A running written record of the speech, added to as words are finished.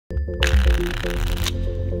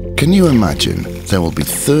Can you imagine there will be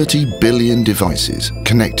 30 billion devices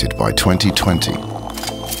connected by 2020?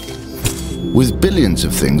 With billions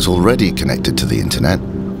of things already connected to the internet,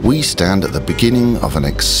 we stand at the beginning of an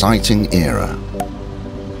exciting era.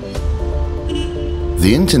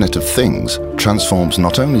 The Internet of Things transforms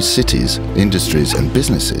not only cities, industries and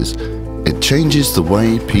businesses, it changes the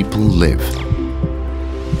way people live.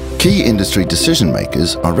 Key industry decision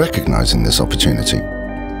makers are recognizing this opportunity,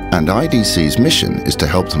 and IDC's mission is to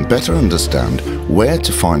help them better understand where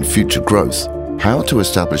to find future growth, how to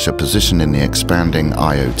establish a position in the expanding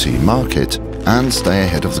IoT market, and stay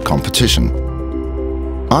ahead of the competition.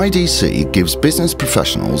 IDC gives business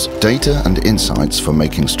professionals data and insights for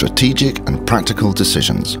making strategic and practical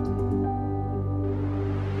decisions.